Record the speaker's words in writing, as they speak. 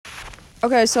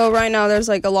Okay, so right now there's,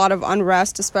 like, a lot of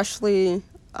unrest, especially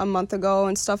a month ago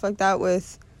and stuff like that,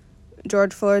 with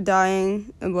George Floyd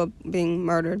dying and, well, being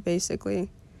murdered, basically.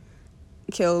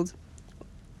 Killed.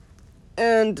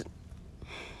 And,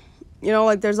 you know,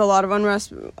 like, there's a lot of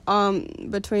unrest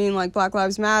between, like, Black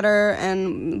Lives Matter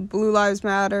and Blue Lives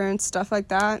Matter and stuff like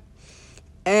that.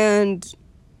 And,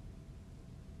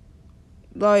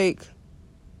 like,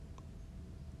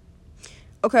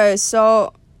 okay,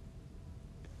 so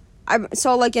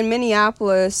like, in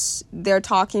Minneapolis, they're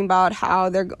talking about how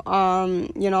they're,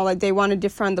 you know, like, they want to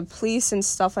defund the police and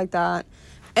stuff like that.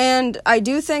 And I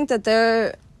do think that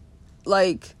they're,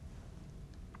 like,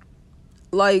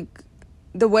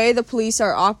 the way the police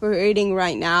are operating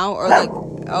right now, or, like,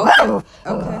 okay,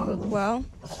 well,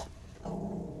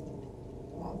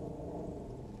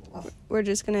 we're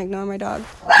just gonna ignore my dog.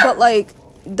 But, like,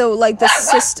 the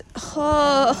system,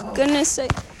 oh, goodness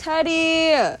sake,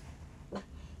 Teddy!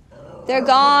 They're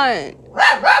gone.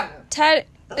 Ted,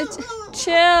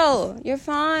 chill. You're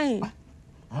fine.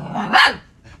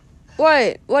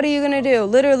 What? What are you gonna do?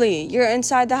 Literally, you're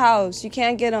inside the house. You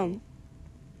can't get them.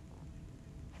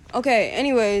 Okay,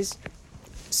 anyways.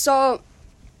 So,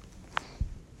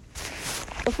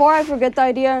 before I forget the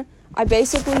idea, I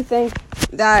basically think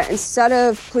that instead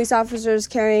of police officers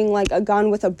carrying, like, a gun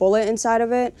with a bullet inside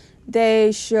of it,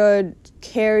 they should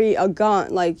carry a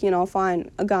gun, like, you know, fine,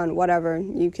 a gun, whatever.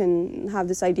 You can have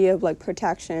this idea of, like,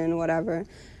 protection, whatever,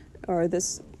 or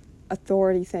this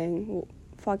authority thing,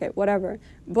 fuck it, whatever.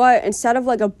 But instead of,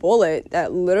 like, a bullet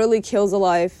that literally kills a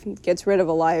life, gets rid of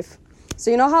a life,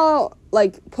 so you know how,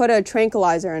 like, put a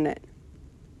tranquilizer in it?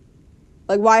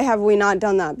 Like, why have we not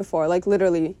done that before? Like,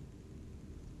 literally.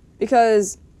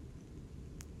 Because,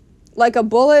 like, a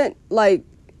bullet, like,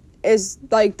 is,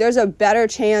 like, there's a better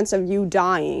chance of you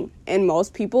dying, and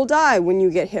most people die when you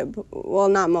get hit. Well,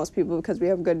 not most people, because we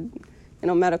have good, you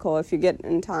know, medical if you get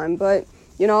in time, but,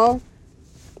 you know,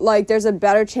 like, there's a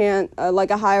better chance, like,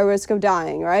 a higher risk of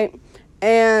dying, right?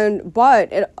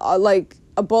 But it, like,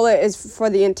 a bullet is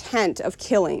for the intent of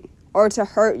killing, or to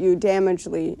hurt you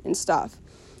damagely and stuff.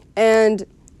 And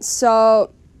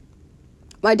so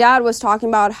my dad was talking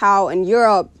about how in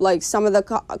Europe, like, some of the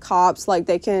cops, like,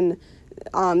 they can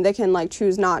like,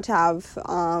 choose not to have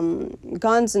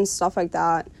guns and stuff like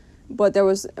that. But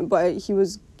he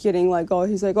was getting, like,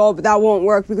 he's like, but that won't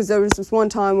work because there was this one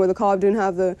time where the cop didn't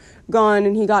have the gun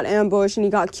and he got ambushed and he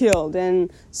got killed.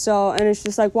 And it's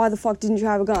just like, why the fuck didn't you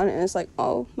have a gun? And it's like,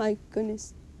 oh my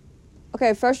goodness.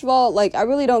 Okay, first of all, like, I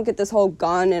really don't get this whole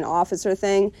gun and officer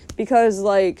thing because,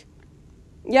 like,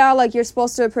 yeah, like, you're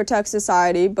supposed to protect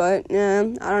society, but, I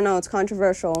don't know, it's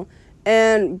controversial.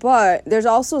 But there's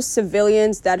also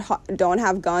civilians that don't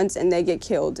have guns and they get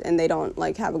killed and they don't,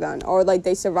 like, have a gun. Or, like,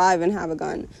 they survive and have a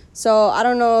gun. So, I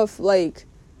don't know if, like,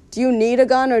 do you need a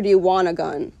gun or do you want a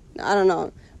gun? I don't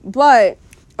know. But,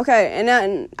 okay, and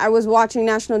then I was watching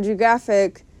National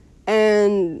Geographic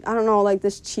and, I don't know, like,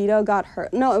 this cheetah got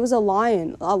hurt. No, it was a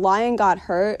lion. A lion got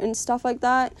hurt and stuff like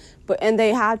that. And they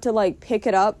had to, like, pick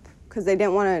it up because they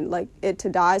didn't want to, like, it to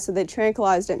die. So they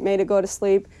tranquilized it, made it go to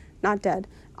sleep. Not dead.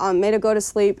 Made it go to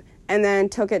sleep, and then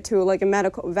took it to, like, a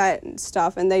medical vet and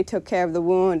stuff, and they took care of the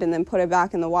wound and then put it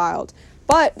back in the wild.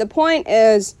 But the point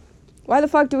is, why the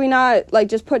fuck do we not, like,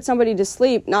 just put somebody to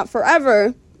sleep, not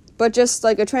forever, but just,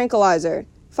 like, a tranquilizer?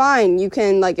 Fine, you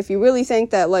can, like, if you really think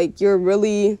that, like, you're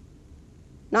really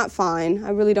not fine,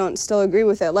 I really don't still agree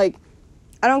with it. Like,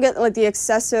 I don't get, like, the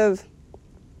excessive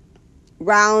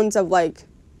rounds of, like,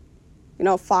 you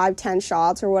know, 5-10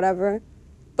 shots or whatever.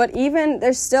 But even,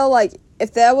 there's still, like,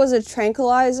 if there was a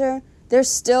tranquilizer, there's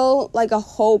still, like,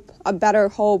 a better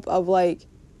hope of, like,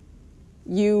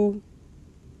 you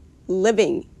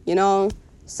living, you know?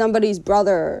 Somebody's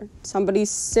brother,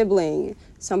 somebody's sibling,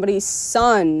 somebody's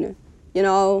son, you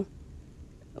know,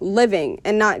 living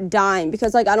and not dying.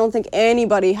 Because, like, I don't think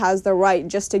anybody has the right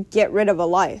just to get rid of a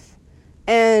life.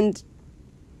 And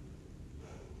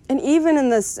even in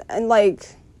this, and, like,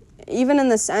 even in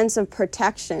the sense of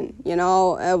protection, you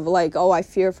know, of, like, I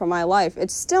fear for my life,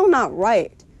 it's still not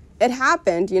right. It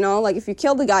happened, you know, like, if you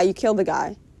killed the guy, you killed the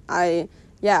guy.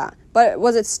 But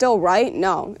was it still right?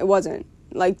 No, it wasn't.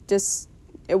 Like, just,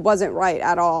 it wasn't right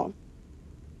at all.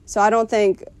 So I don't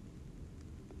think,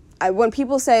 when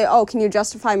people say, can you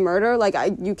justify murder? Like,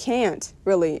 you can't,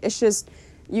 really. It's just,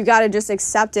 you gotta just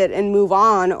accept it and move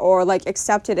on, or, like,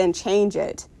 accept it and change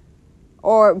it.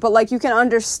 But, like, you can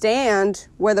understand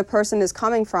where the person is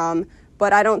coming from,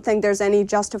 but I don't think there's any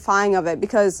justifying of it,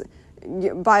 because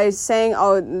by saying,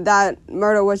 that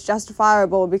murder was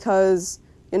justifiable because,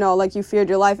 you know, like, you feared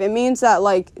your life, it means that,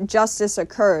 like, justice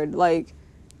occurred, like,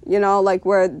 you know, like,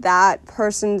 where that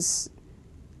person's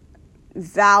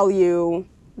value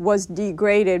was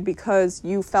degraded because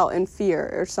you felt in fear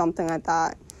or something like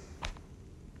that.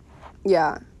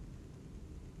 Yeah.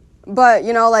 But,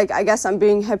 you know, like, I guess I'm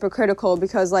being hypocritical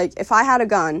because, like, if I had a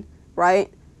gun,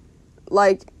 right,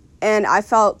 like, and I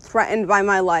felt threatened by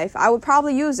my life, I would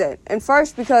probably use it. And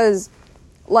first, because,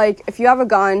 like, if you have a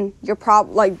gun, you're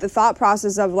like, the thought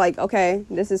process of, like, okay,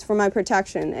 this is for my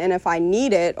protection, and if I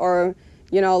need it, or,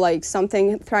 you know, like,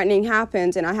 something threatening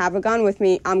happens and I have a gun with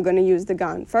me, I'm going to use the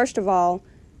gun, first of all.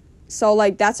 So,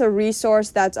 like, that's a resource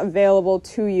that's available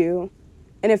to you.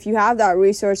 And if you have that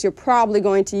resource, you're probably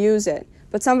going to use it.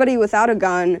 But somebody without a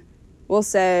gun will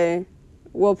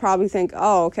probably think,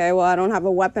 oh, okay, well, I don't have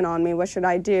a weapon on me. What should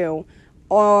I do?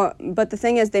 But the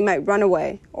thing is, they might run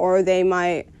away, or they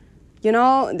might, you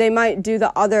know, they might do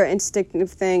the other instinctive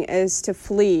thing is to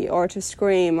flee or to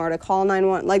scream or to call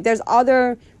 911. Like, there's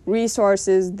other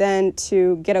resources than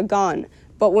to get a gun.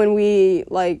 But when we,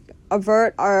 like,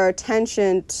 avert our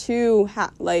attention to,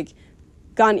 like,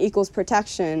 gun equals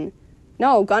protection,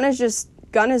 no, gun is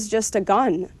just a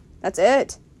gun. That's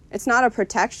it. It's not a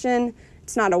protection.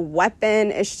 It's not a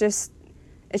weapon. It's just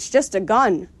a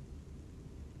gun.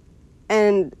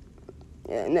 And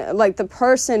like, the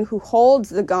person who holds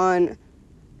the gun,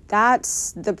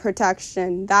 that's the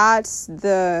protection. That's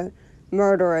the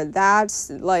murderer. That's,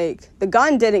 like, the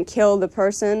gun didn't kill the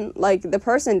person. Like, the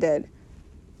person did.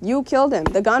 You killed him.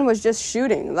 The gun was just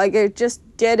shooting. Like, it just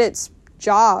did its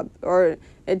job, or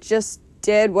it just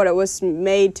did what it was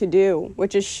made to do,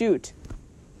 which is shoot.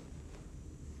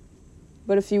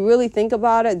 But if you really think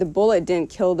about it, the bullet didn't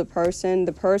kill the person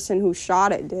who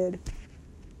shot it did.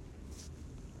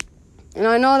 And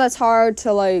I know that's hard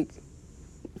to, like,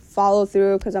 follow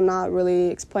through because I'm not really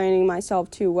explaining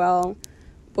myself too well.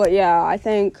 But yeah, I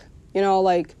think, you know,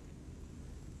 like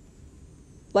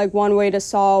one way to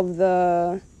solve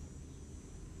the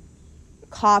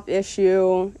cop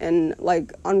issue and,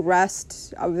 like,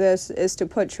 unrest of this is to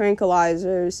put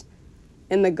tranquilizers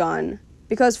in the gun.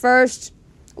 Because first,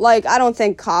 like, I don't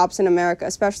think cops in America,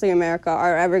 especially America,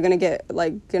 are ever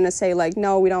gonna say, like,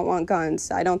 no, we don't want guns.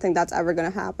 I don't think that's ever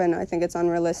gonna happen. I think it's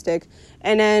unrealistic.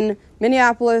 And then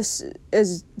Minneapolis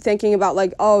is thinking about,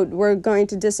 like, oh, we're going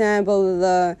to disassemble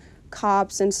the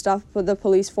cops and stuff with the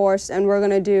police force, and we're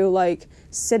gonna do, like,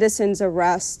 citizens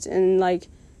arrest and, like,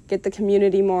 get the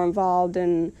community more involved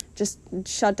and just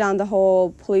shut down the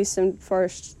whole police and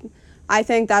first. I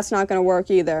think that's not gonna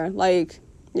work either. Like,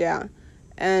 yeah.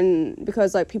 And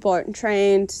because, like, people aren't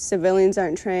trained, civilians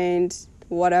aren't trained,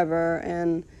 whatever.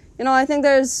 And, you know, I think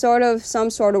there's some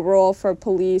sort of role for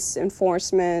police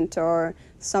enforcement or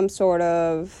some sort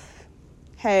of,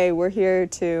 hey, we're here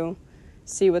to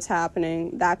see what's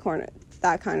happening, that kind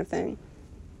of thing.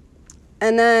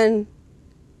 And then,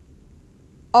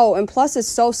 oh, and plus it's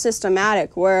so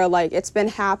systematic where, like, it's been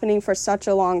happening for such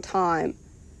a long time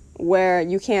where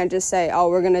you can't just say, oh,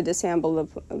 we're going to disassemble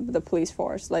the police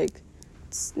force. Like,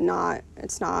 it's not,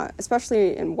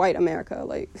 especially in white America,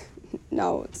 like,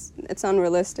 no, it's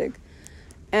unrealistic.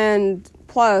 And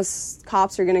plus,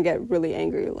 cops are gonna get really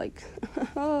angry, like,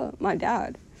 oh, my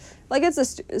dad. Like,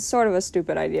 it's sort of a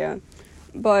stupid idea.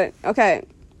 But, okay,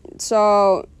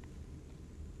 so,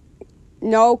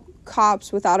 no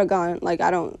cops without a gun, like,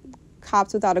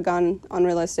 cops without a gun,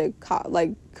 unrealistic.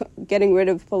 Getting rid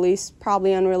of police,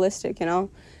 probably unrealistic, you know?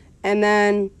 And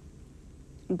then,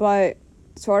 but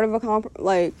sort of a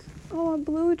a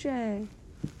blue jay.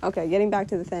 Okay, getting back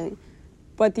to the thing.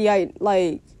 But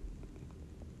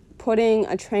putting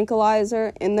a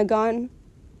tranquilizer in the gun,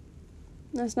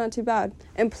 that's not too bad.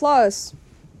 And plus,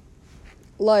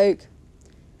 like,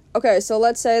 okay, so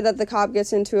let's say that the cop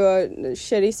gets into a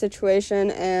shitty situation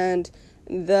and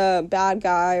the bad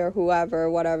guy or whoever,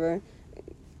 whatever,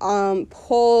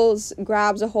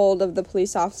 grabs a hold of the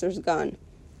police officer's gun,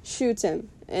 shoots him,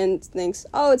 and thinks,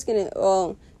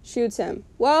 shoots him.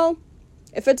 Well,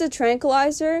 if it's a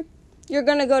tranquilizer, you're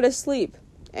gonna go to sleep,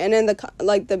 and then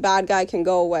the bad guy can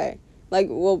go away, like,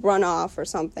 will run off or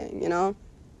something, you know,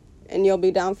 and you'll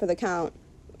be down for the count,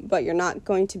 but you're not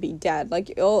going to be dead.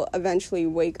 Like, you'll eventually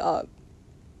wake up,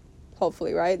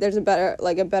 hopefully, right? There's a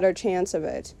better chance of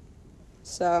it.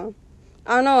 So,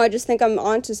 I don't know, I just think I'm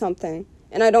onto something,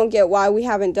 and I don't get why we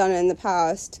haven't done it in the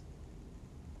past,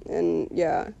 and,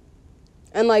 yeah.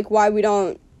 And, like, why we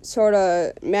don't sort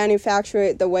of manufacture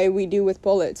it the way we do with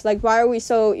bullets. Like, why are we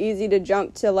so easy to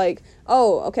jump to, like,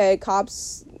 oh, okay,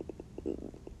 cops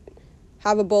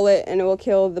have a bullet and it will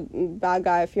kill the bad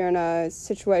guy if you're in a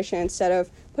situation, instead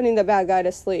of putting the bad guy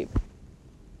to sleep?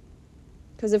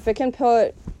 Because if it can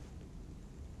put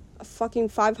a fucking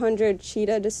 500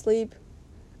 cheetah to sleep.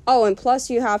 Oh, and plus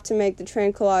you have to make the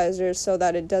tranquilizer so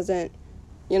that it doesn't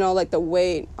like the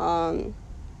weight, I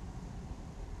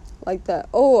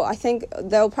think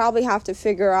they'll probably have to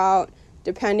figure out,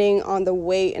 depending on the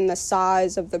weight and the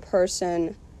size of the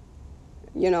person,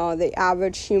 the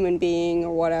average human being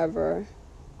or whatever,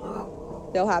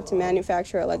 they'll have to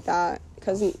manufacture it like that,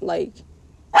 because,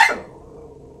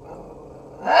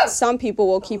 some people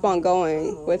will keep on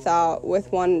going with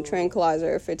one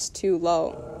tranquilizer if it's too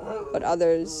low, but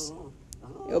others,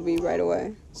 it'll be right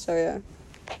away. So, yeah.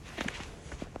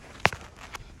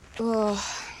 Ugh.